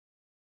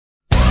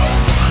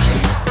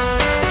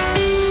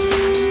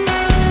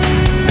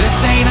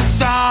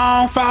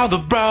all the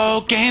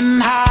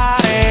broken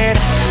hearted.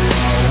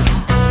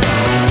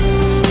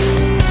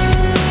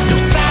 No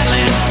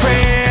silent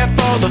prayer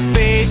for the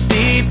faith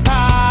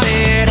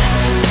departed.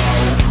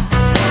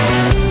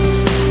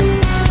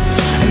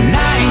 And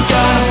I ain't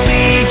gonna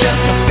be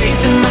just a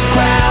face in the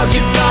crowd.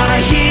 You're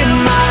gonna hear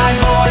my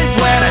voice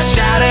when I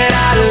shout it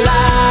out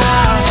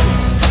loud.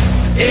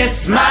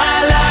 It's my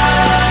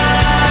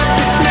life,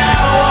 it's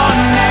now or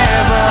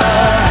never.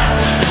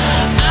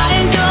 I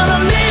ain't gonna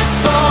live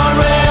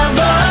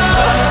forever.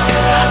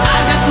 I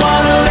just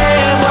wanna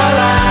live while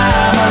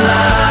I'm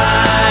alive.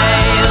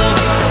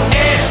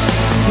 It's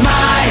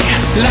my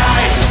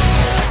life.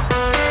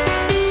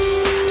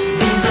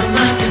 These are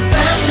my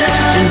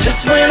confessions. And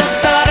just when I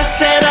thought I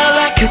said all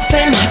I could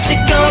say, my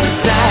chick on the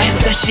side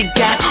says she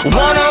got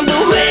one on the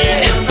way.